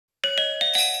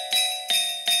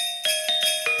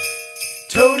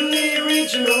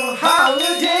traditional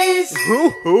holidays.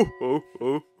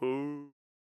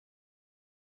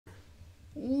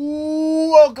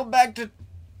 Welcome back to.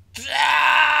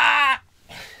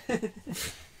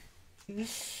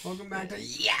 Welcome back to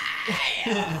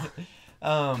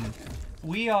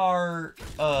we're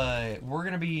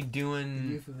gonna be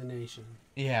doing Youth of the Nation.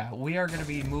 Yeah, we are gonna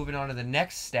be moving on to the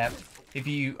next step. If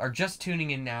you are just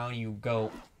tuning in now and you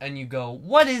go,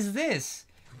 what is this?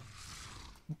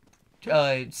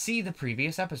 See the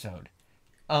previous episode.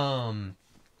 So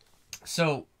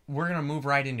we're gonna move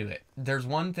right into it. There's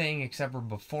one thing, except for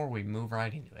before we move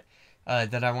right into it,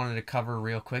 that I wanted to cover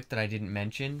real quick that I didn't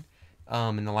mention,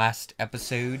 in the last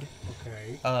episode.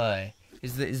 Okay.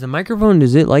 Is the microphone?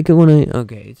 Does it like it when I?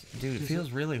 Okay, dude, it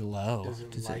feels really low. Does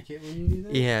it like it when you do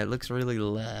that? Yeah, it looks really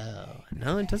low.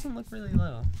 No, it doesn't look really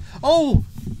low. Oh!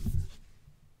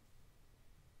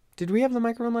 Did we have the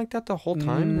microphone like that the whole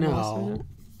time? No,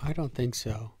 I don't think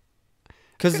so.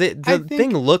 Because the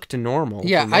thing looked normal.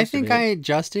 Yeah, I think I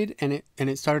adjusted and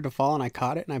it started to fall and I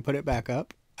caught it and I put it back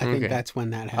up. I think that's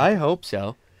when that happened. I hope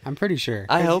so. I'm pretty sure.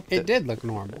 I hope it did look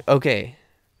normal. Okay.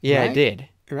 Yeah, Right? it did.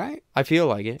 Right? I feel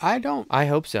like it. I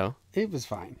hope so. It was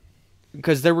fine.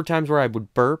 Because there were times where I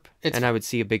would burp and I would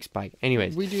see a big spike.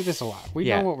 Anyways. We do this a lot. We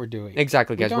know what we're doing.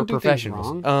 Exactly, guys. We're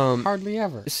professionals. Wrong. Hardly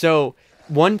ever. So,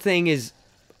 one thing is,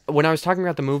 when I was talking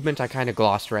about the movement, I kind of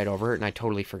glossed right over it and I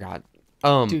totally forgot.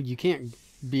 Dude, you can't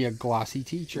be a glossy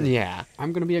teacher. Yeah.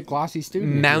 I'm going to be a glossy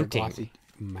student. Mounting.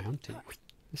 Mounting.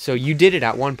 So, you did it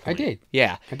at one point. I did.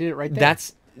 Yeah. I did it right there.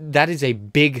 That is a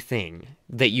big thing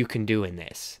that you can do in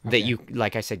this. Okay. That you,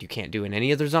 like I said, you can't do in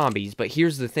any other zombies. But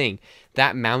here's the thing.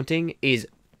 That mounting is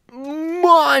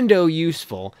mondo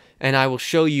useful. And I will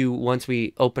show you once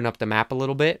we open up the map a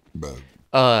little bit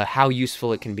how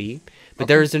useful it can be. But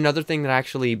there is another thing that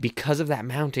actually, because of that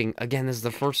mounting, again, this is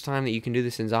the first time that you can do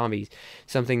this in zombies.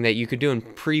 Something that you could do in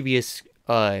previous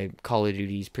Call of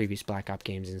Duties, previous Black Ops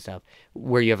games and stuff,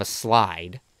 where you have a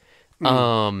slide.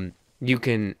 You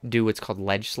can do what's called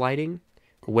ledge sliding,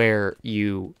 where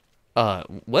you,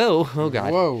 whoa, oh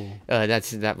god, whoa,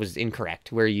 that was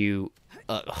incorrect. Where you,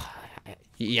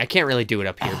 I can't really do it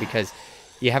up here because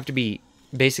you have to be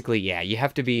basically, you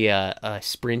have to be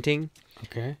sprinting.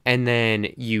 Okay. And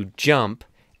then you jump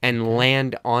and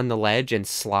land on the ledge and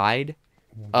slide,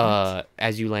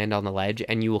 as you land on the ledge,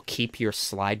 and you will keep your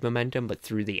slide momentum, but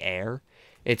through the air.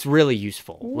 It's really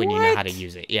useful when you know how to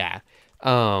use it. Yeah.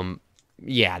 I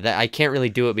can't really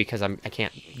do it because I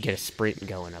can't get a sprint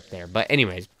going up there. But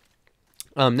anyways,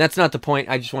 that's not the point.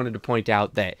 I just wanted to point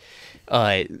out that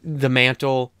the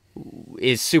mantle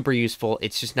is super useful.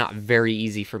 It's just not very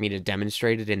easy for me to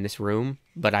demonstrate it in this room,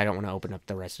 but I don't want to open up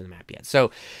the rest of the map yet. So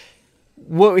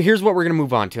here's what we're going to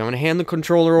move on to. I'm going to hand the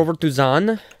controller over to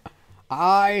Zane.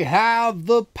 I have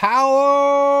the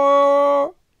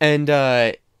power! And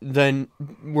then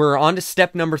we're on to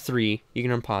step number 3. You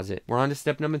can unpause it. We're on to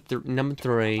step number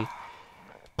 3.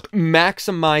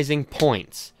 Maximizing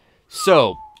points.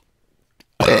 So,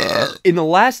 in the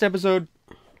last episode,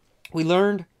 we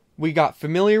got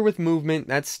familiar with movement.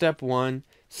 That's step 1.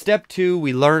 Step 2,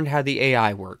 we learned how the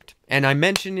AI worked. And I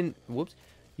mentioned in... Whoops.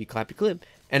 You clap your clip.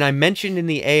 And I mentioned in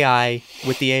the AI,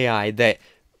 with the AI, that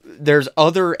there's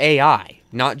other AI.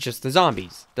 Not just the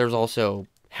zombies. There's also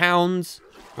hounds.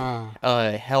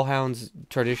 Hellhounds,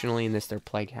 traditionally in this, they're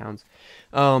plague hounds.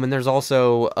 And there's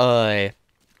also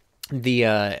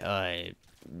the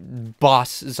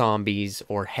boss zombies,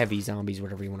 or heavy zombies,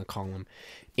 whatever you want to call them,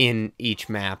 in each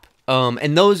map.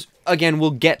 And those, again,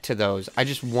 we'll get to those. I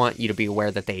just want you to be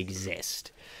aware that they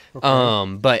exist.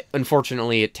 Okay. But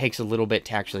unfortunately, it takes a little bit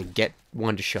to actually get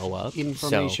one to show up.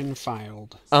 Information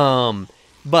filed.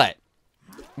 But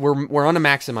we're on to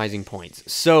maximizing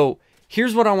points. So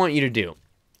here's what I want you to do.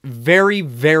 Very,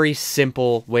 very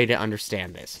simple way to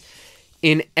understand this.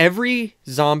 In every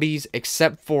zombies,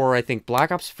 except for, I think,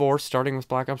 Black Ops 4, starting with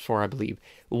Black Ops 4, I believe,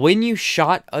 when you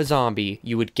shot a zombie,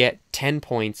 you would get 10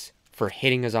 points for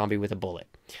hitting a zombie with a bullet.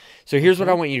 So here's what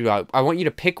I want you to do. I want you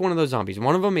to pick one of those zombies.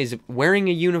 One of them is wearing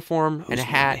a uniform and a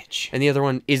hat, and the other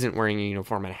one isn't wearing a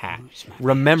uniform and a hat.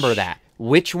 Remember that.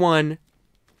 Which one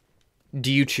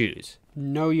do you choose?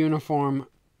 No uniform.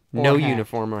 No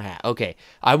uniform or hat. Okay.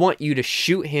 I want you to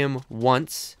shoot him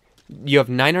once. You have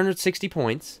 960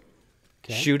 points.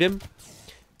 Okay. Shoot him.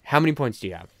 How many points do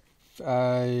you have?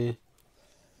 Do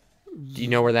you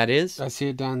know where that is? I see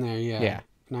it down there, yeah. Yeah.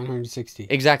 960.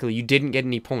 Exactly. You didn't get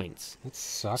any points. That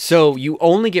sucks. So you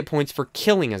only get points for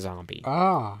killing a zombie.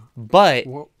 But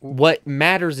what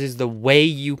matters is the way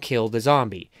you kill the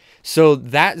zombie. So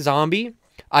that zombie,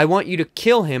 I want you to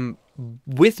kill him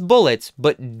with bullets,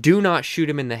 but do not shoot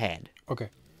him in the head. Okay.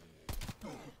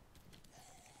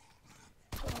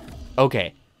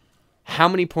 Okay. How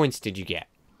many points did you get?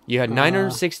 You had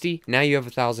 960. Now you have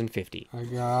 1,050. I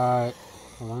got,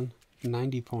 hold on,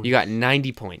 90 points. You got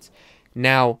 90 points.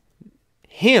 Now,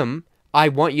 him, I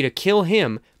want you to kill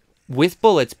him with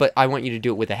bullets, but I want you to do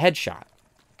it with a headshot.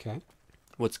 Okay.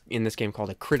 What's in this game called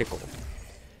a critical.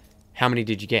 How many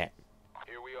did you get?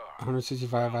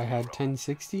 165, I had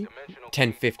 1060.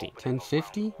 1050.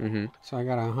 1050? Mm-hmm. So I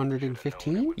got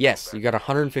 115? Yes, you got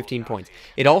 115 points.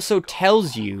 It also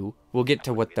tells you, we'll get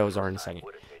to what those are in a second.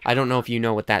 I don't know if you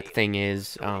know what that thing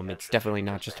is. It's definitely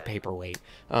not just a paperweight.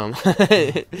 But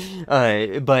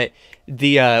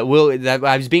the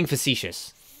I was being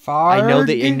facetious. Fard? I know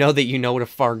that you know what a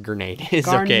fard grenade is.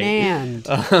 Garnand.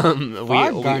 Okay. We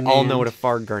all know what a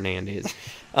fard grenade is.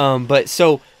 But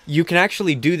so you can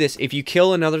actually do this if you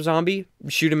kill another zombie,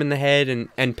 shoot him in the head,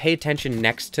 and pay attention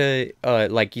next to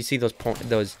like you see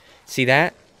those see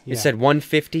that. Yeah. It said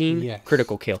 115 Yes.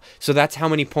 critical kill. So that's how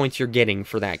many points you're getting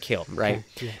for that kill, right?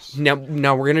 Okay. Yes.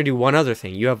 Now we're going to do one other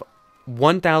thing. You have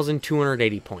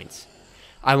 1,280 points.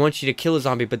 I want you to kill a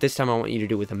zombie, but this time I want you to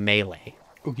do it with a melee.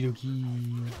 Okie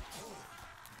dokie.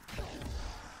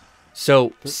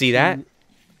 So, see that?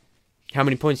 How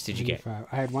many points did you get?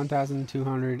 I had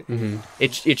 1,200. Mm-hmm.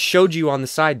 It showed you on the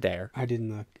side there. I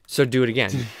didn't look. So do it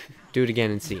again. Do it again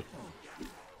and see.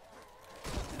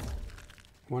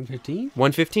 115?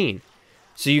 115.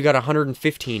 So you got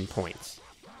 115 points.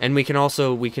 And we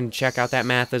can check out that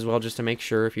math as well just to make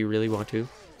sure if you really want to.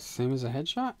 Same as a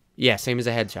headshot? Yeah, same as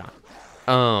a headshot.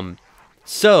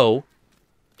 So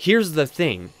here's the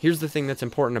thing. Here's the thing that's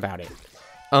important about it.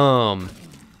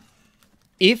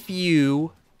 If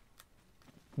you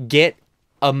get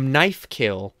a knife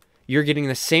kill, you're getting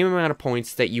the same amount of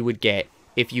points that you would get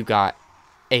if you got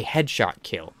a headshot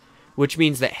kill, which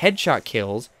means that headshot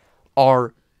kills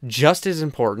are just as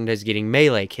important as getting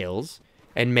melee kills,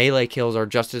 and melee kills are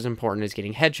just as important as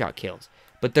getting headshot kills.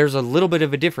 But there's a little bit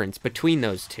of a difference between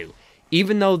those two.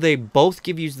 Even though they both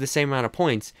give you the same amount of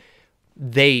points,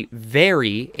 they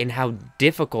vary in how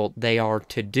difficult they are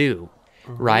to do,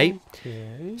 right?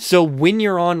 Okay. So when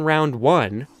you're on round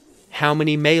 1, how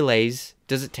many melees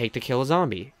does it take to kill a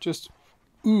zombie? Just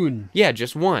un. Yeah,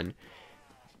 just one.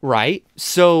 Right?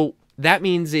 So that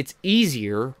means it's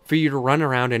easier for you to run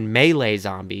around and melee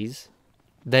zombies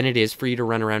than it is for you to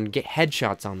run around and get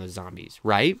headshots on those zombies,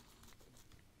 right?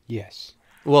 Yes.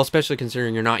 Well, especially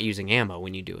considering you're not using ammo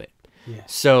when you do it.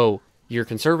 Yes. So you're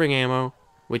conserving ammo,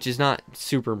 which is not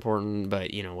super important,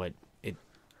 but you know what?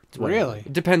 It's really?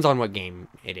 It depends on what game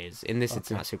it is. In this, it's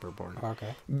not super important.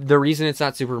 Okay. The reason it's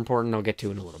not super important, I'll get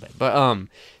to in a little bit. But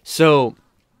so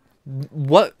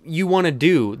what you want to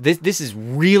do, this is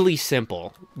really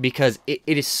simple because it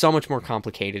is so much more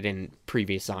complicated in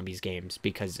previous zombies games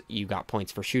because you got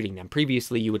points for shooting them.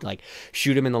 Previously, you would like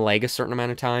shoot them in the leg a certain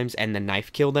amount of times and then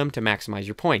knife kill them to maximize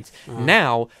your points.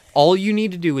 Now, all you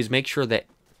need to do is make sure that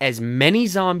as many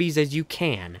zombies as you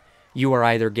can, you are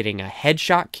either getting a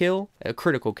headshot kill, a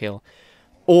critical kill,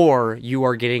 or you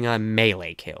are getting a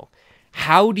melee kill.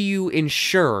 How do you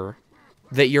ensure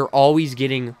that you're always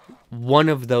getting one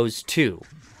of those two?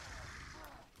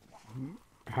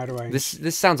 How do I...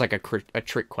 This sounds like a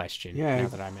trick question. Yeah, now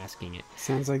that I'm asking it.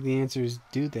 Sounds like the answer is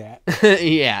do that.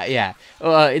 yeah.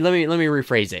 Let me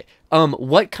rephrase it.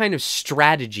 What kind of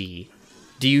strategy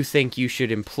do you think you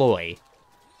should employ?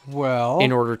 Well,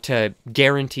 in order to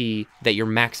guarantee that you're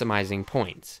maximizing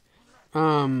points?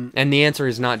 And the answer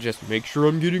is not just make sure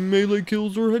I'm getting melee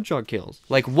kills or headshot kills.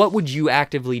 Like, what would you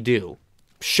actively do?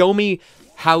 Show me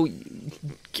how...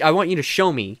 I want you to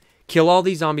show me. Kill all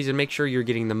these zombies and make sure you're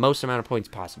getting the most amount of points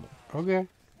possible. Okay.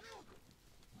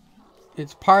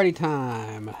 It's party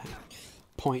time.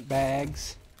 Point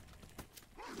bags.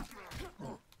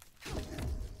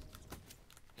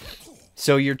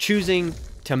 So you're choosing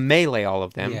to melee all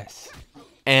of them. Yes.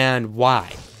 And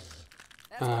why?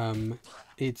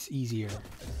 It's easier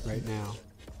right now.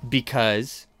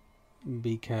 Because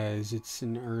it's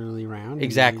an early round.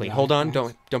 Exactly. Hold on.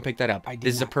 Don't pick that up.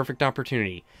 This is a not. perfect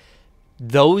opportunity.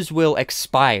 Those will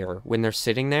expire when they're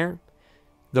sitting there.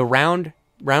 The round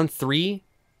 3,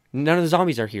 none of the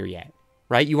zombies are here yet,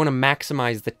 right? You want to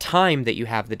maximize the time that you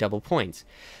have the double points.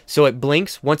 So it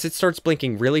blinks. Once it starts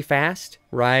blinking really fast,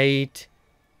 right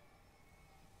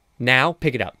now,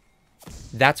 pick it up.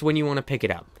 That's when you want to pick it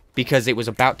up because it was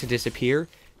about to disappear.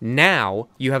 Now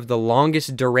you have the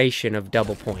longest duration of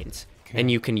double points. Okay. And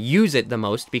you can use it the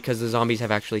most because the zombies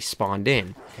have actually spawned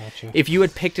in. Gotcha. If you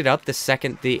had picked it up the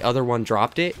second the other one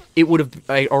dropped it, it would have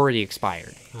already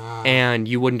expired. And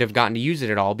you wouldn't have gotten to use it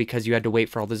at all because you had to wait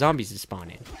for all the zombies to spawn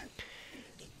in.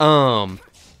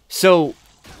 So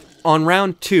on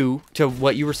round 2, to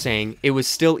what you were saying, it was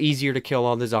still easier to kill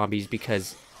all the zombies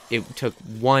because it took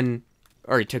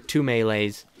 2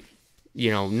 melees. You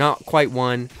know, not quite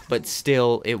 1, but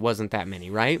still it wasn't that many,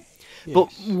 right? Yes. But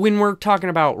when we're talking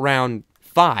about round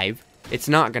 5, it's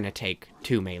not going to take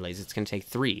 2 melees. It's going to take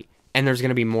 3. And there's going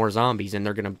to be more zombies, and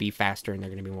they're going to be faster, and they're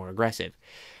going to be more aggressive,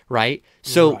 right?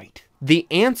 So the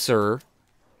answer,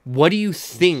 what do you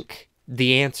think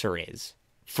the answer is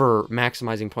for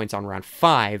maximizing points on round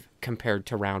 5 compared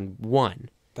to round 1?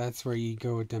 That's where you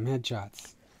go with them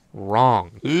headshots.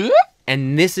 Wrong.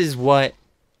 And this is what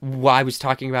I was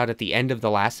talking about at the end of the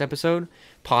last episode.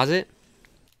 Pause it,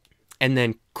 and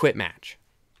then quit match.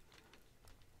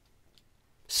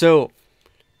 So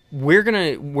we're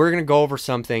gonna go over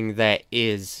something that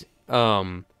is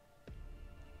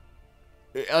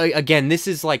again, this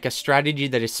is like a strategy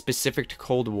that is specific to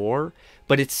Cold War,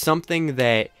 but it's something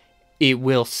that it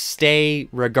will stay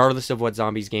regardless of what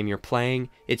zombies game you're playing.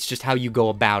 It's just how you go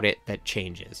about it that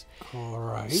changes. All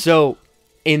right. So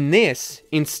in this,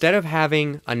 instead of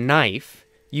having a knife,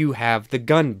 you have the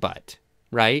gun butt,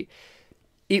 right?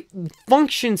 It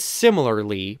functions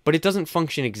similarly, but it doesn't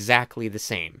function exactly the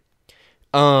same.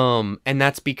 And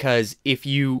that's because if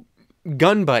you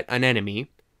gun butt an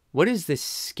enemy, what is this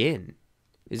skin?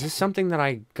 Is this something that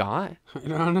I got? I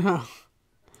don't know.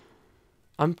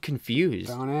 I'm confused.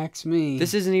 Don't ask me.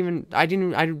 This isn't even... I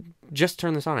just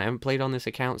turned this on. I haven't played on this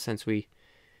account since we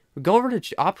go over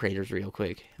to operators real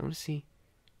quick. I want to see.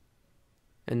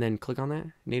 And then click on that.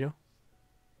 NATO.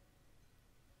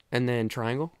 And then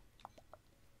triangle.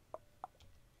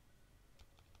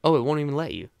 Oh, it won't even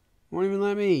let you. Won't even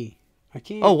let me. I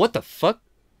can't. Oh, what the fuck?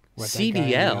 What,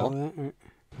 CDL?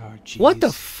 Oh, jeez. What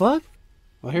the fuck?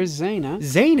 Well, here's Zana.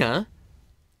 Zana?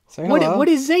 Say hello. What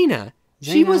is Zana?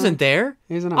 She wasn't there.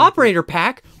 Here's an operator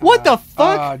pack. What the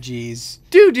fuck? Oh, jeez.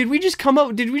 Dude, did we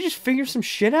just figure some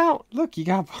shit out? Look, you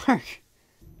got Park.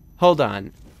 Hold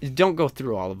on. Don't go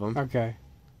through all of them. Okay.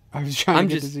 I was trying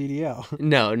to get the CDL.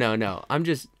 No. I'm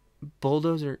just...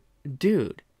 Bulldozer...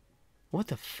 Dude. What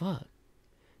the fuck?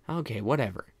 Okay,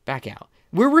 whatever. Back out.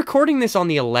 We're recording this on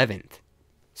the 11th.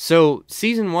 So,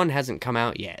 Season 1 hasn't come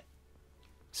out yet.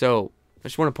 So, I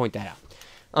just want to point that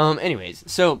out. Anyways,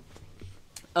 so...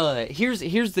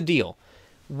 here's the deal.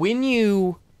 When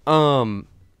you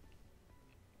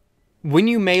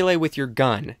melee with your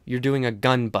gun, you're doing a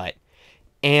gun butt,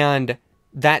 and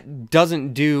that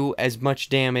doesn't do as much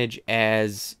damage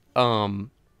as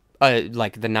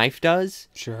like the knife does.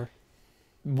 Sure.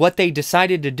 What they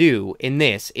decided to do in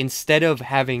this, instead of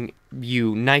having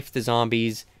you knife the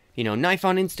zombies, you know, knife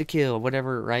on insta kill,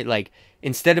 whatever, right? Like,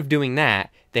 instead of doing that,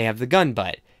 they have the gun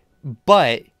butt.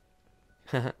 But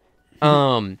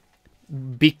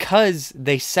because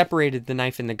they separated the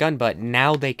knife and the gun butt,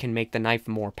 now they can make the knife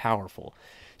more powerful.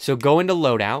 So go into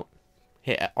loadout,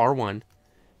 hit R1,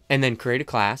 and then create a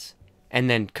class, and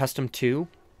then custom 2.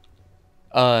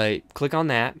 Click on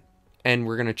that, and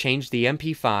we're gonna change the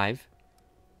MP5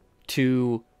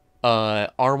 to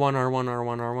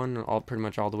R1, all pretty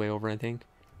much all the way over, I think.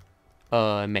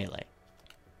 Melee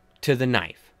to the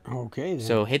knife. Okay. Then.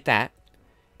 So hit that.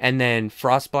 And then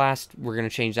Frost Blast, we're going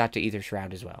to change that to Ether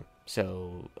Shroud as well.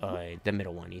 So, the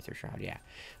middle one, Ether Shroud, yeah.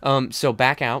 So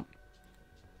back out.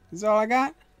 Is all I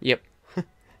got? Yep.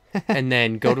 And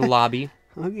then go to lobby.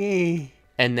 Okay.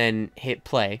 And then hit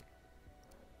play.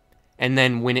 And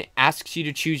then when it asks you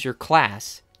to choose your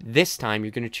class, this time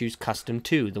you're going to choose Custom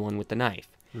 2, the one with the knife.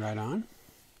 Right on.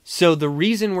 So the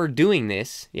reason we're doing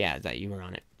this... Yeah, that you were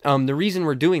on it. The reason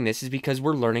we're doing this is because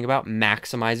we're learning about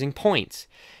maximizing points.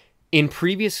 In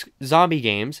previous zombie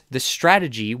games, the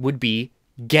strategy would be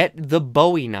get the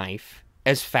Bowie knife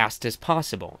as fast as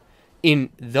possible. In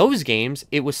those games,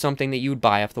 it was something that you would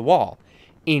buy off the wall.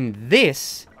 In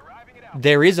this,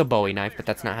 there is a Bowie knife, but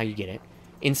that's not how you get it.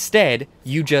 Instead,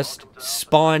 you just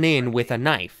spawn in with a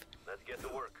knife.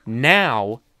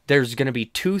 Now, there's going to be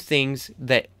 2 things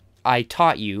that I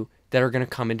taught you that are going to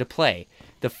come into play.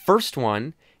 The first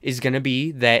one is going to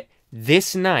be that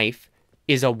this knife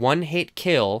is a one-hit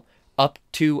kill up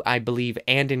to, I believe,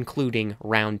 and including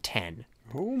round 10.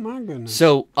 Oh my goodness.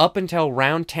 So up until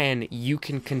round 10, you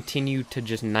can continue to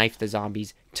just knife the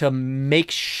zombies to make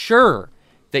sure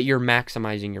that you're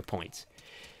maximizing your points.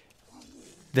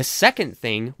 The second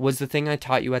thing was the thing I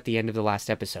taught you at the end of the last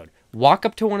episode. Walk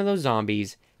up to one of those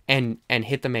zombies and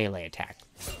hit the melee attack.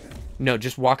 No,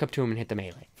 just walk up to him and hit the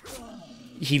melee.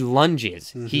 He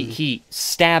lunges. Mm-hmm. He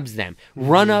stabs them.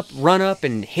 Mm-hmm. Run up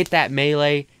and hit that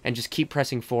melee and just keep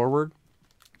pressing forward.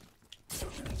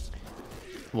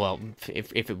 Well,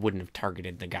 if it wouldn't have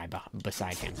targeted the guy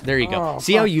beside him. There you go. Oh,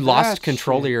 See how you lost that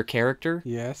control shit. of your character?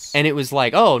 Yes. And it was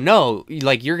like, oh no,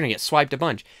 like you're gonna get swiped a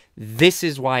bunch. This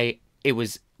is why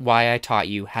I taught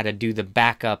you how to do the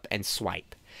backup and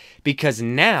swipe. Because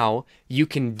now you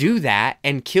can do that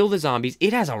and kill the zombies.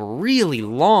 It has a really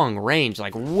long range,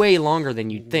 like way longer than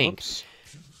you'd think. Whoops.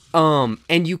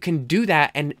 And you can do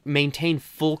that and maintain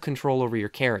full control over your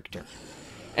character.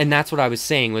 And that's what I was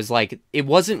saying, was like, it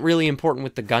wasn't really important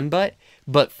with the gun butt,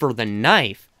 but for the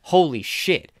knife, holy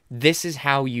shit, this is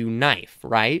how you knife,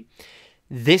 right?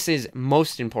 This is,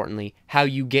 most importantly, how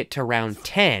you get to round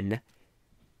 10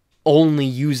 only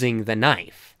using the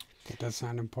knife. That does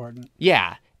sound important.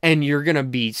 Yeah, and you're going to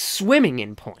be swimming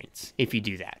in points if you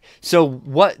do that. So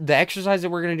what the exercise that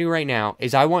we're going to do right now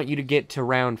is I want you to get to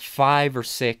round 5 or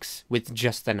 6 with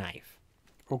just the knife.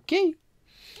 Okay.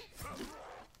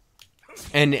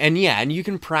 And yeah, and you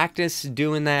can practice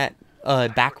doing that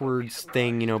backwards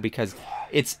thing, you know, because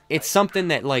it's something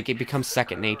that, like, it becomes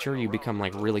second nature. You become,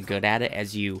 like, really good at it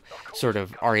as you sort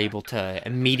of are able to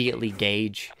immediately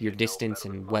gauge your distance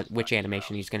and which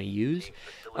animation he's going to use.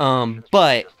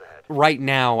 But right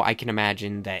now, I can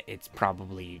imagine that it's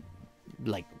probably,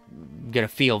 like, going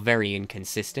to feel very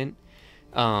inconsistent.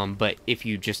 But if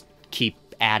you just keep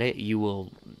at it, you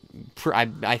will,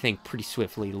 I think, pretty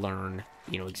swiftly learn,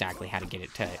 you know, exactly how to get it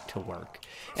to work.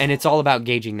 And it's all about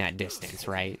gauging that distance,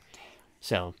 right?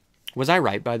 So, was I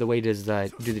right, by the way? Do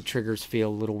the triggers feel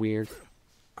a little weird?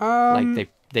 Like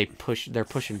they're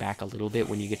pushing back a little bit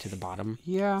when you get to the bottom?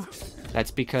 Yeah.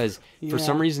 That's because for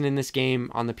some reason in this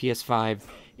game on the PS5,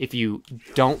 if you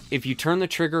turn the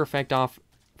trigger effect off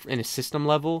in a system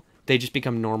level, they just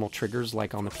become normal triggers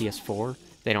like on the PS4.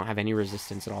 They don't have any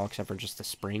resistance at all except for just the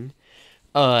spring.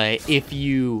 There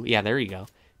you go.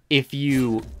 If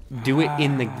you do it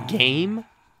in the game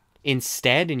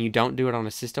instead and you don't do it on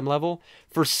a system level,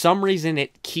 for some reason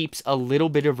it keeps a little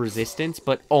bit of resistance,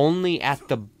 but only at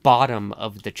the bottom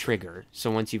of the trigger.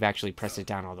 So once you've actually pressed it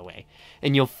down all the way.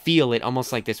 And you'll feel it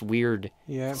almost like this weird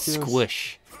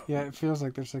squish. Yeah, it feels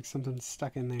like there's like something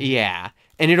stuck in there. Yeah.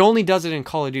 And it only does it in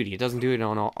Call of Duty. It doesn't do it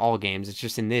on all games. It's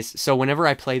just in this. So whenever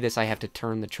I play this, I have to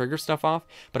turn the trigger stuff off,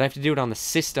 but I have to do it on the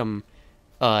system,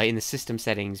 in the system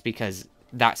settings, because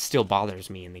that still bothers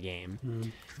me in the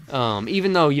game.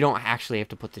 Even though you don't actually have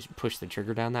to push the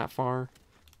trigger down that far.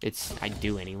 I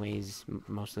do anyways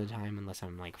most of the time, unless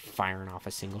I'm like firing off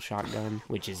a single shotgun,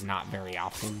 which is not very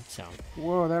often. So.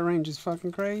 Whoa, that range is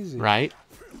fucking crazy. Right?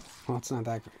 Well, it's not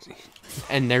that crazy.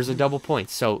 And there's a double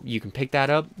points, so you can pick that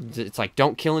up. It's like,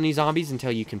 don't kill any zombies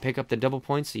until you can pick up the double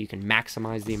points, so you can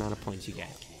maximize the amount of points you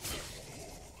get.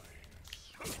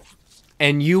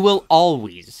 And you will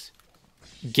always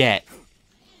get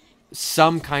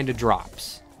some kind of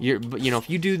drops. If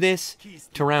you do this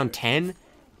to round 10,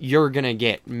 you're gonna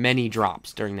get many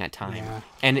drops during that time. Yeah.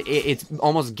 And it's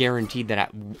almost guaranteed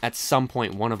that at some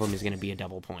point one of them is gonna be a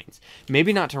double points.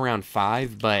 Maybe not to round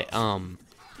 5, but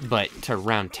to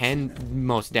round 10,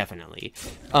 most definitely.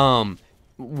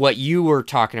 What you were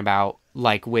talking about,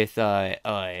 like with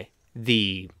what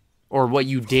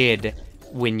you did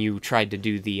when you tried to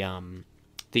do the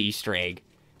Easter egg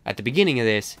at the beginning of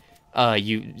this,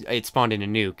 it spawned in a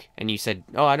nuke, and you said,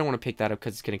 oh, I don't want to pick that up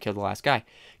because it's going to kill the last guy.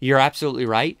 You're absolutely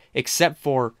right, except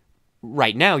for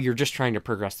right now, you're just trying to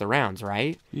progress the rounds,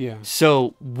 right? Yeah.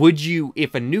 So, would you,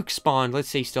 if a nuke spawned, let's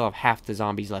say you still have half the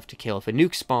zombies left to kill, if a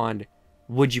nuke spawned,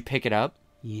 would you pick it up?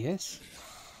 Yes.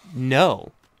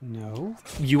 No. No.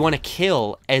 You want to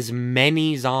kill as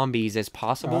many zombies as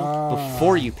possible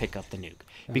before you pick up the nuke.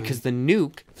 Because the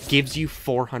nuke gives you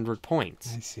 400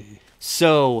 points. I see.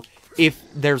 So, if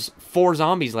there's 4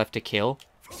 zombies left to kill,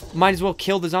 might as well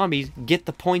kill the zombies, get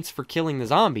the points for killing the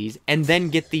zombies, and then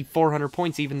get the 400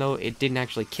 points even though it didn't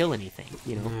actually kill anything,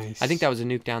 you know? Nice. I think that was a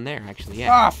nuke down there, actually,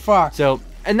 yeah. Ah, fuck! So,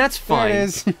 and that's fine. There it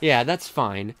is. Yeah, that's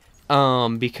fine.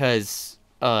 Because,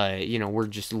 we're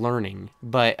just learning.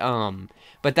 But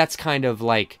that's kind of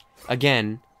like,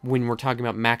 again, when we're talking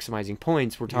about maximizing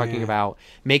points, we're talking about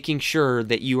making sure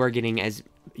that you are getting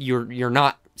you're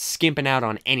not skimping out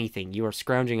on anything. You are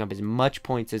scrounging up as much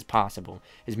points as possible,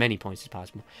 as many points as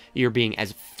possible. You're being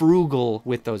as frugal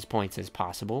with those points as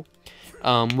possible,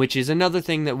 which is another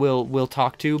thing that we'll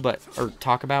talk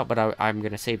about, but I'm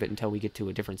gonna save it until we get to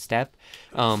a different step.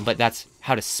 But that's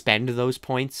how to spend those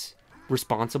points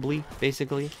responsibly,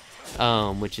 basically.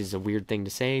 Which is a weird thing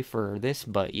to say for this,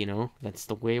 but that's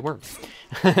the way it works.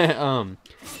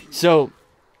 So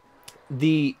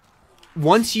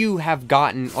once you have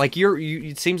gotten, like,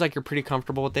 it seems like you're pretty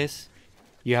comfortable with this.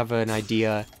 You have an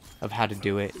idea of how to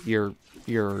do it. You're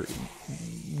you're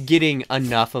getting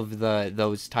enough of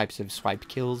those types of swipe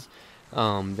kills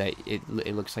that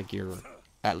it looks like you're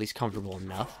at least comfortable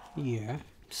enough. Yeah.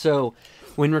 So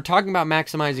when we're talking about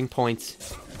maximizing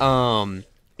points,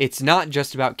 it's not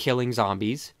just about killing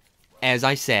zombies. As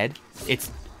I said, it's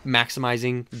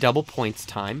maximizing double points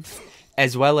time,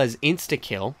 as well as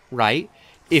insta-kill, right?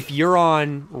 If you're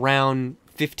on round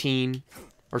 15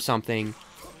 or something,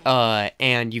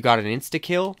 and you got an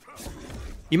insta-kill,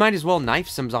 you might as well knife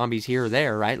some zombies here or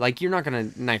there, right? Like, you're not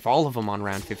going to knife all of them on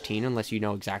round 15 unless you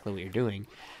know exactly what you're doing.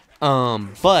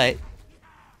 But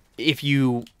if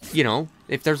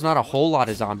if there's not a whole lot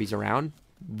of zombies around,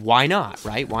 why not,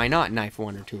 right? Why not knife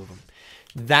one or two of them?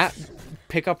 That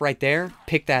pickup right there,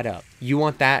 pick that up. You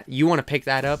want to pick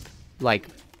that up, like,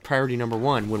 priority number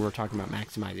 1 when we're talking about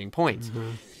maximizing points.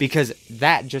 Because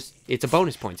it's a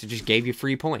bonus points. It just gave you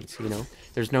free points,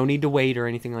 There's no need to wait or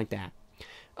anything like that.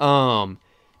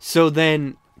 So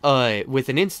then, with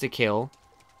an insta-kill,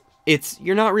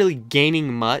 you're not really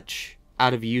gaining much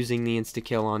out of using the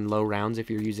insta-kill on low rounds if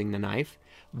you're using the knife.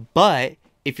 But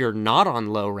if you're not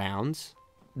on low rounds,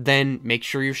 then make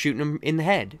sure you're shooting them in the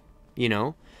head,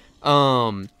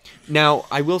 Now,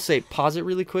 I will say, pause it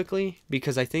really quickly,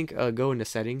 because I think, go into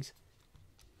settings,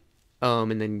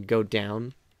 and then go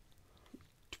down,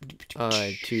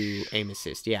 to aim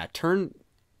assist. Yeah,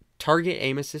 target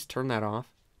aim assist, turn that off.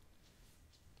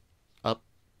 Up.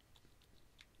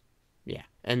 Yeah,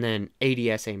 and then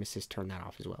ADS aim assist, turn that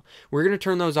off as well. We're going to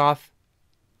turn those off,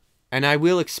 and I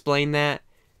will explain that,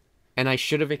 and I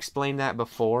should have explained that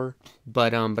before,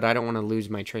 but I don't want to lose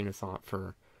my train of thought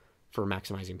for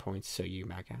maximizing points, so you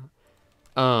back out.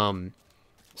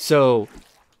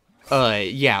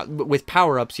 Yeah, with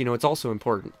power-ups, it's also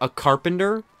important. A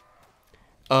carpenter,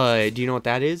 do you know what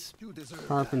that is?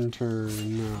 Carpenter,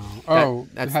 no.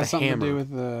 That's it has the something hammer. to do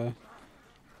with the...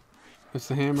 It's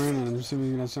the hammer, and I'm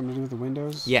assuming it has something to do with the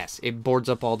windows? Yes, it boards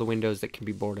up all the windows that can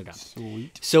be boarded up.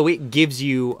 Sweet. So it gives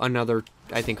you another,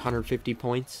 I think, 150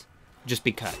 points, just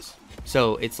because.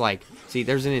 So it's like, see,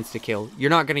 there's an insta-kill. You're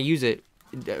not going to use it,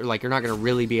 like, you're not going to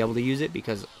really be able to use it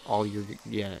because all your,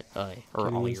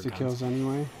 or all your guns. Kills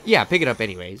anyway? Yeah, pick it up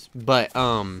anyways. But,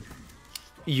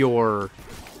 your,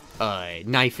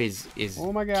 knife is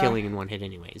killing in one hit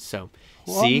anyways. So,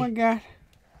 see? Oh my god.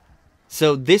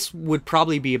 So this would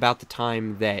probably be about the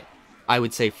time that I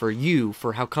would say for you,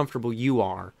 for how comfortable you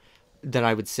are, that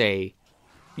I would say,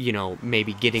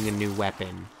 maybe getting a new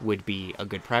weapon would be a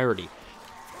good priority.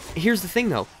 Here's the thing,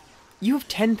 though. You have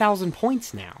 10,000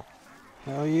 points now.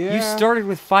 Hell yeah. You started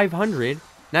with 500.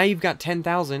 Now you've got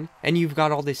 10,000, and you've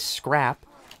got all this scrap,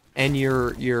 and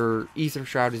your ether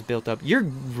shroud is built up.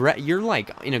 You're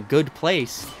like in a good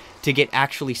place to get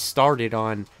actually started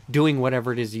on doing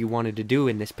whatever it is you wanted to do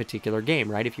in this particular game,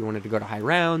 right? If you wanted to go to high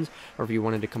rounds, or if you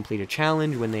wanted to complete a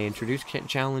challenge when they introduce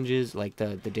challenges, like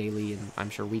the daily and I'm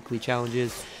sure weekly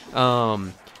challenges.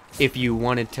 If you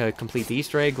wanted to complete the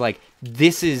Easter egg, like,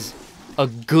 this is a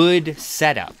good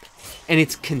setup, and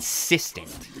it's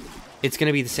consistent. It's going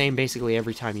to be the same basically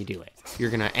every time you do it. You're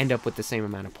going to end up with the same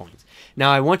amount of points.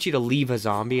 Now, I want you to leave a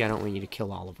zombie. I don't want you to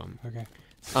kill all of them. Okay.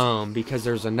 Because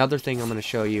there's another thing I'm going to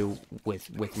show you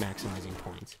with maximizing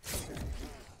points.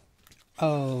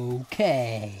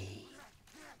 Okay.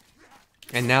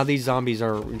 And now these zombies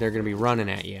they're going to be running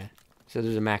at you. So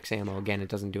there's a max ammo. Again, it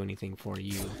doesn't do anything for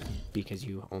you because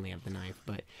you only have the knife,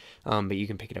 but you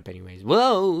can pick it up anyways.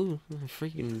 Whoa!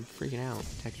 Freaking out.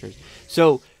 Textures.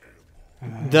 So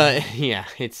yeah,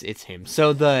 it's him.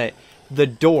 So the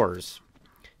doors.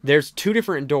 There's 2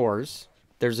 different doors.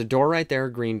 There's a door right there,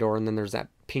 a green door, and then there's that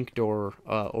pink door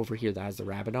over here that has the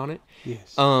rabbit on it.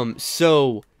 Yes.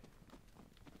 So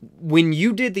when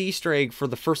you did the Easter egg for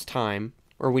the first time,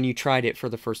 or when you tried it for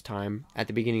the first time at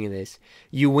the beginning of this,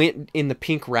 you went in the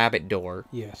pink rabbit door.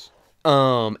 Yes.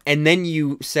 And then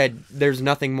you said, there's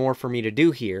nothing more for me to do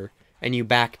here, and you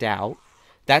backed out.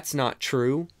 That's not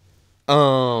true.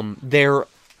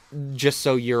 Just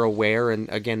so you're aware, and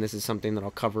again, this is something that I'll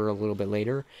cover a little bit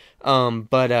later,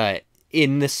 but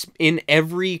in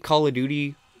every Call of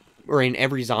Duty, or in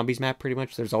every Zombies map pretty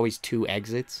much, there's always 2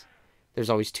 exits.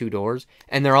 There's always 2 doors,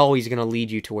 and they're always going to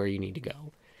lead you to where you need to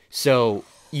go. So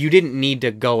you didn't need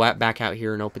to go back out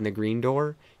here and open the green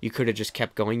door. You could have just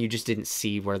kept going. You just didn't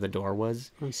see where the door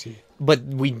was. I see. But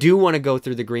we do want to go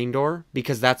through the green door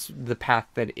because that's the path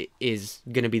that is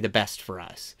going to be the best for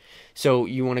us. So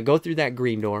you want to go through that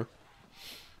green door.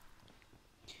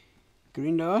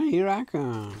 Green door, here I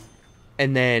come.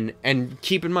 And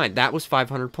keep in mind, that was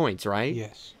 500 points, right?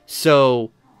 Yes.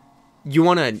 So you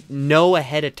want to know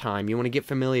ahead of time. You want to get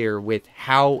familiar with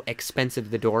how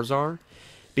expensive the doors are.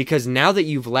 because now that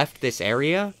you've left this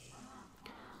area,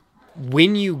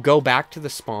 when you go back to the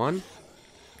spawn,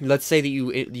 let's say that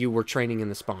you were training in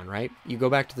the spawn, right? You go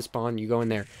back to the spawn, you go in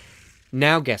there.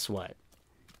 Now guess what?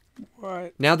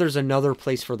 What? Now there's another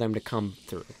place for them to come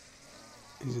through.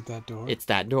 Is it that door? It's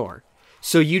that door.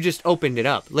 So you just opened it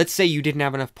up. Let's say you didn't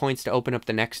have enough points to open up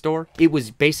the next door. It was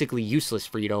basically useless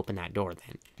for you to open that door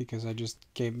then. Because I just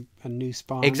gave a new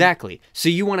spawn. Exactly. So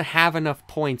you want to have enough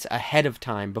points ahead of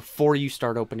time before you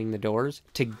start opening the doors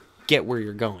to get where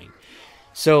you're going.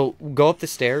 So go up the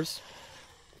stairs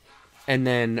and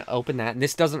then open that. And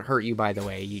this doesn't hurt you, by the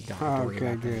way. You don't have to worry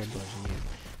about that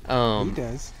explosion. He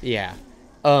does. Yeah.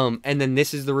 And then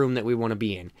this is the room that we want to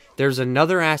be in. There's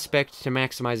another aspect to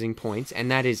maximizing points, and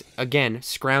that is, again,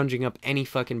 scrounging up any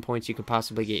fucking points you could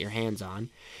possibly get your hands on.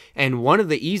 And one of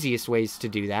the easiest ways to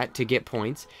do that, to get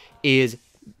points, is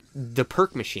the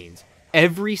perk machines.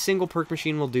 Every single perk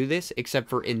machine will do this, except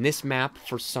for in this map,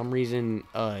 for some reason,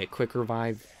 Quick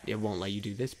Revive, it won't let you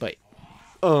do this, but,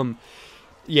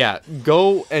 yeah,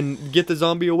 go and get the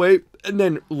zombie away, and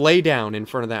then lay down in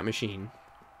front of that machine.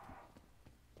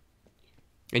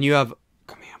 And you have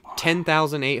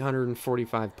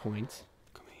 10,845 points.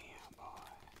 Come here, boy.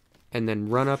 And then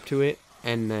run up to it,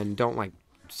 and then don't, like,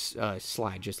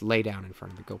 slide. Just lay down in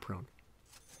front of it. Go prone.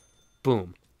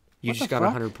 Boom. You just got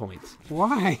 100 points.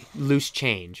 Why? Loose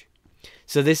change.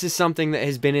 So this is something that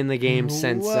has been in the game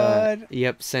since,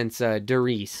 since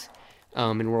Darius,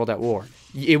 in World at War.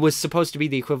 It was supposed to be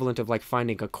the equivalent of, like,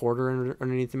 finding a quarter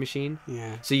underneath the machine.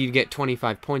 Yeah. So you'd get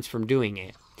 25 points from doing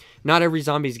it. Not every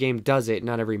zombies game does it.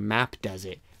 Not every map does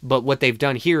it. But what they've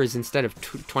done here is instead of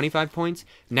 25 points,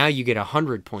 now you get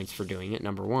 100 points for doing it,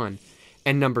 number one.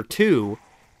 And number two,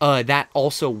 that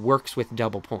also works with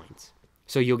double points.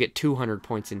 So you'll get 200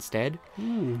 points instead.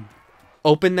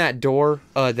 Open that door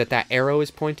that arrow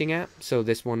is pointing at. So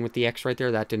this one with the X right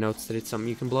there, that denotes that it's something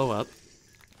you can blow up.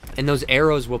 And those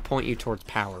arrows will point you towards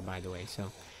power, by the way.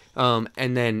 So,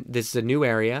 and then this is a new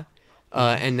area.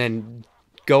 And then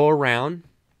go around.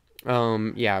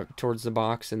 Towards the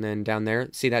box and then down there.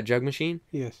 See that jug machine?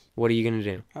 Yes. What are you going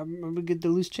to do? I'm going to get the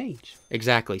loose change.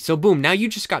 Exactly. So, boom. Now you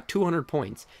just got 200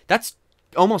 points. That's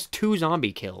almost 2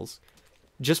 zombie kills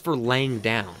just for laying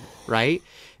down, right?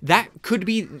 That could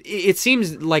be... It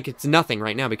seems like it's nothing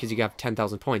right now because you got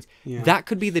 10,000 points. Yeah. That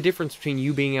could be the difference between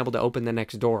you being able to open the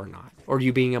next door or not. Or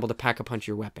you being able to pack-a-punch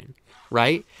your weapon,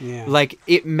 right? Yeah. Like,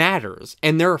 it matters.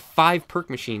 And there are 5 perk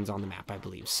machines on the map, I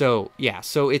believe. So, yeah.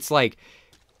 So, it's like...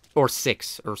 Or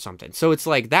 6 or something. So it's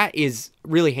like, that is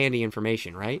really handy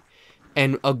information, right?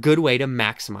 And a good way to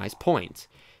maximize points.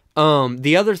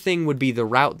 The other thing would be the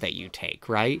route that you take,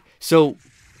 right? So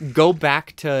go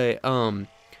back to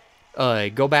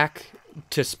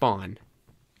spawn.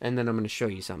 And then I'm going to show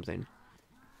you something.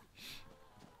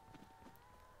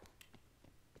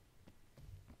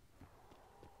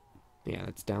 Yeah,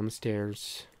 that's down the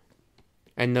stairs.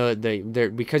 And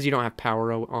because you don't have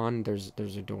power on, there's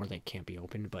a door that can't be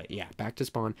opened. But yeah, back to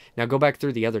spawn. Now go back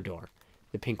through the other door,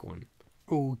 the pink one.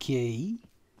 Okay.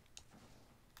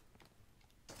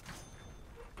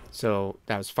 So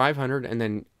that was 500, and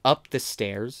then up the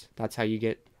stairs. That's how you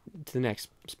get to the next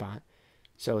spot.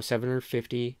 So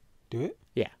 750. Do it?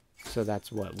 Yeah. So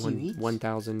that's what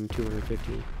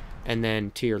 1,250, and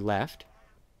then to your left,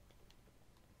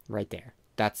 right there.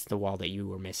 That's the wall that you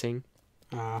were missing.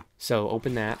 So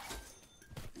open that.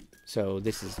 So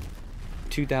this is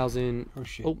 2,000. Oh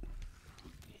shit. Oh.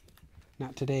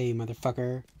 Not today,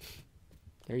 motherfucker.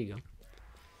 There you go.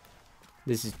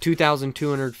 This is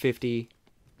 2,250.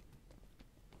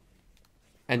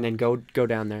 And then go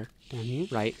down there. Down here?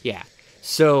 Right? Yeah.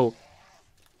 So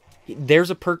there's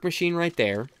a perk machine right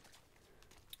there.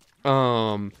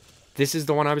 This is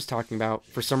the one I was talking about.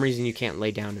 For some reason you can't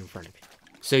lay down in front of it.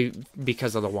 So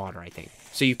because of the water, I think.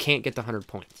 So you can't get the 100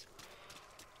 points.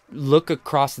 Look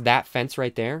across that fence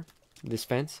right there. This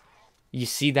fence. You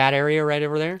see that area right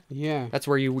over there? Yeah. That's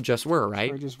where you just were,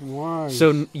 right? I just was.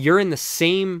 So you're in the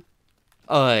same,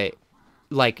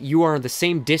 you are the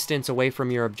same distance away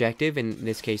from your objective, in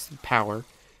this case, power,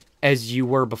 as you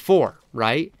were before,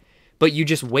 right? But you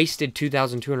just wasted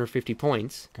 2,250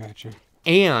 points. Gotcha.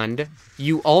 And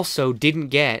you also didn't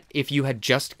get, if you had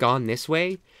just gone this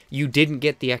way, you didn't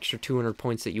get the extra 200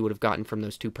 points that you would have gotten from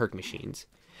those 2 perk machines.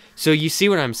 So you see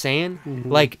what I'm saying?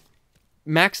 Mm-hmm. Like,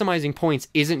 maximizing points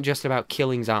isn't just about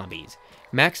killing zombies.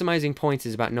 Maximizing points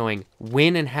is about knowing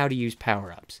when and how to use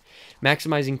power-ups.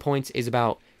 Maximizing points is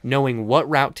about knowing what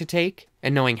route to take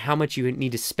and knowing how much you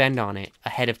need to spend on it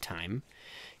ahead of time.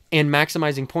 And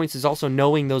maximizing points is also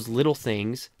knowing those little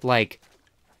things, like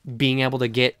being able to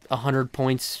get 100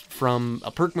 points from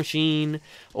a perk machine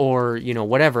or, you know,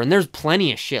 whatever. And there's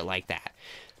plenty of shit like that.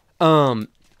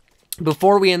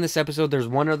 Before we end this episode, there's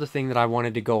one other thing that I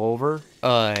wanted to go over,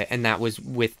 and that was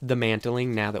with the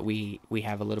mantling, now that we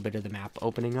have a little bit of the map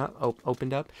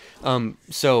opened up.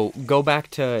 So go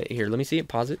back to, here, let me see it,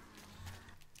 pause it.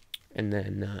 And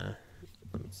then,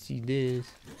 let me see this.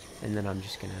 And then I'm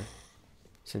just gonna,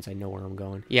 since I know where I'm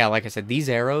going. Yeah, like I said, these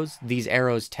arrows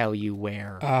tell you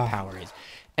where power is.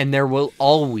 And there will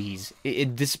always,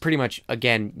 this is pretty much,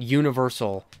 again,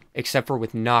 universal, except for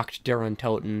with Nacht der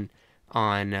Untoten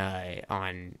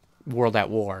on World at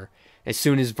War. As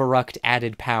soon as Verrucht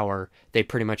added power, they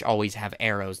pretty much always have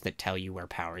arrows that tell you where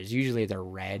power is. Usually they're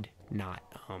red, not,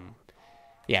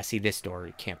 yeah, see, this door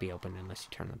can't be opened unless you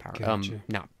turn on the power. Gotcha.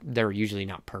 They're usually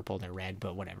not purple, they're red,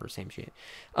 but whatever, same shit.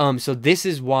 So this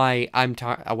is why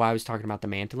why I was talking about the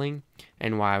mantling,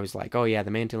 and why I was like, oh yeah,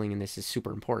 the mantling in this is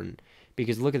super important.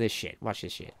 Because look at this shit. Watch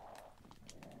this shit.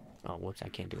 Oh, whoops, I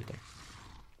can't do it there.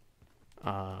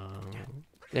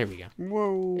 There we go.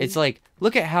 Whoa. It's like,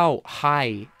 look at how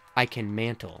high I can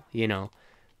mantle, you know?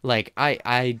 Like,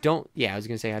 I don't, yeah, I was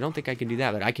gonna say, I don't think I can do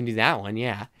that, but I can do that one,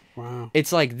 yeah. Wow.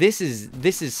 It's like, this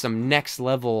is some next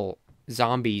level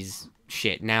zombies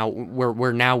shit now,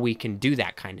 where now we can do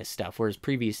that kind of stuff, whereas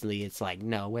previously it's like,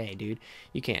 no way, dude,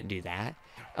 you can't do that.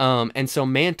 And so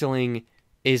mantling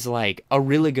is like a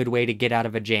really good way to get out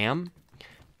of a jam,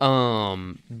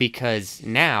 because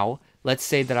now, let's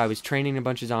say that I was training a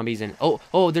bunch of zombies and now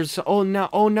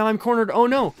I'm cornered, oh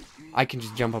no, I can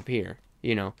just jump up here,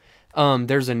 you know.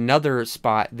 There's another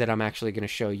spot that I'm actually going to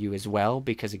show you as well,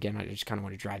 because again, I just kind of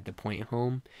want to drive the point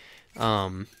home,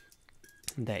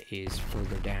 that is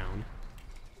further down.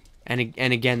 And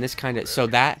again, this kind of, so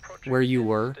that, where you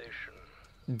were,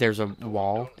 there's a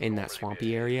wall in that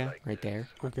swampy area right there,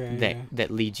 Okay,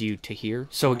 that leads you to here.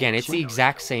 So again, it's the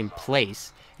exact same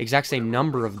place, exact same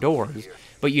number of doors,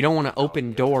 but you don't want to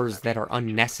open doors that are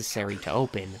unnecessary to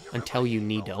open until you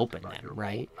need to open them,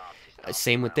 right?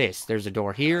 Same with this. There's a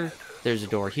door here, there's a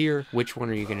door here. Which one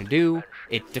are you going to do?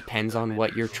 It depends on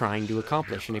what you're trying to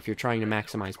accomplish. And if you're trying to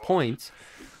maximize points,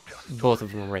 both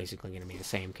of them are basically going to be the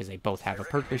same, because they both have a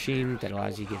perk machine that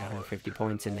allows you to get 150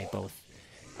 points, and they both,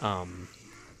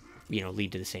 you know,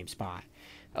 lead to the same spot.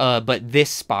 But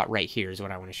this spot right here is what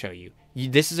I want to show you.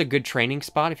 This is a good training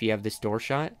spot if you have this door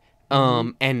shot.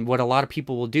 And what a lot of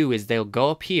people will do is they'll go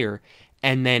up here,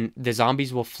 and then the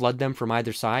zombies will flood them from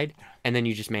either side, and then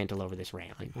you just mantle over this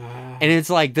railing. And it's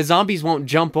like, the zombies won't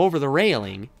jump over the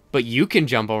railing, but you can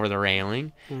jump over the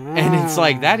railing. And it's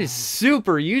like, that is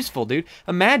super useful, dude.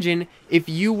 Imagine if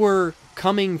you were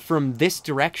coming from this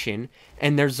direction,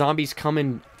 and there's zombies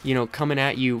coming, you know, coming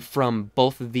at you from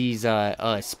both of these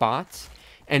spots,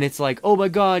 and it's like, oh my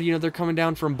god, you know, they're coming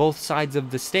down from both sides of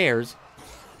the stairs.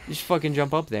 Just fucking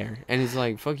jump up there. And it's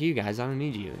like, fuck you guys, I don't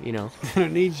need you, you know. I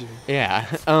don't need you. Yeah.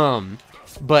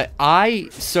 But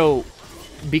so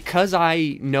because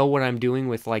I know what I'm doing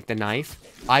with like the knife,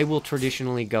 I will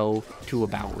traditionally go to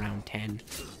about round 10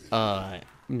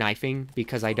 knifing,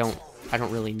 because I don't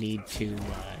really need to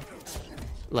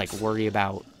like worry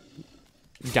about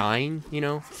dying, you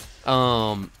know.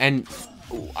 And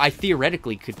I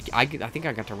theoretically could, I think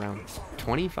I got to round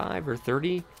 25 or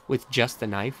 30 with just the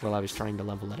knife while I was trying to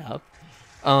level it up.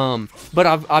 But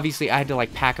obviously I had to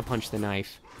like pack a punch the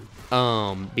knife,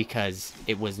 because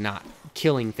it was not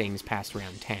killing things past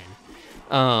round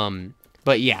 10.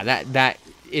 But yeah, that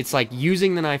it's like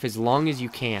using the knife as long as you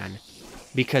can,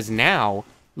 because now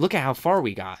look at how far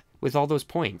we got with all those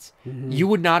points. You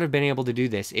would not have been able to do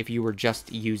this if you were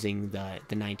just using the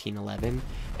 1911,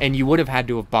 and you would have had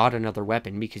to have bought another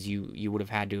weapon, because you would have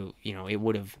had to, you know, it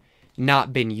would have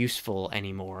not been useful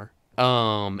anymore.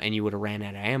 And you would have ran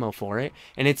out of ammo for it.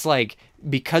 And it's like,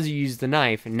 because you use the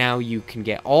knife, now you can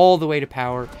get all the way to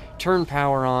power, turn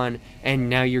power on, and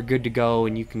now you're good to go,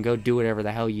 and you can go do whatever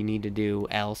the hell you need to do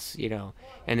else, you know.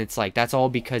 And it's like, that's all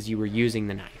because you were using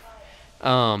the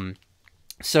knife.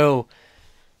 So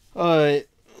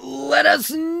let us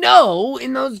know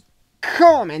in those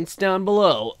comments down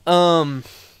below,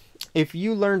 if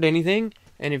you learned anything,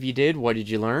 and if you did, what did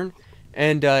you learn?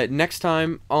 And next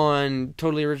time on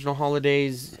Totally Original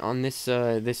Holidays, on this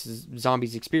this is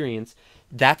Zombies Experience,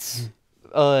 that's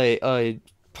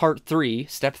part 3,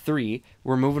 step 3.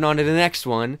 We're moving on to the next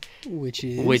one, which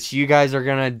you guys are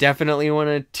gonna definitely want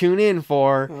to tune in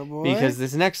for, because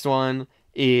this next one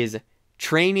is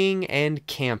training and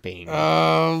camping.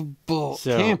 Oh,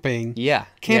 camping. Yeah.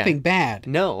 Camping bad.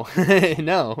 No.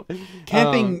 No.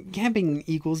 Camping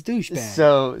equals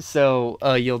douchebag.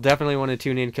 So you'll definitely want to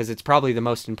tune in, because it's probably the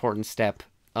most important step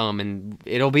And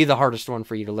it'll be the hardest one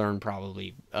for you to learn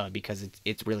probably because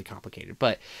it's really complicated.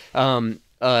 But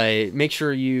make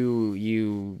sure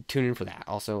you tune in for that.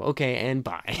 Also, okay, and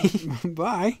bye.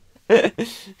 Bye.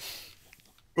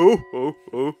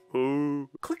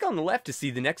 Click on the left to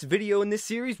see the next video in this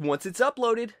series once it's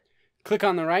uploaded. Click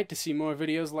on the right to see more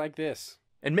videos like this.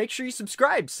 And make sure you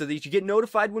subscribe so that you get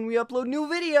notified when we upload new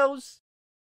videos.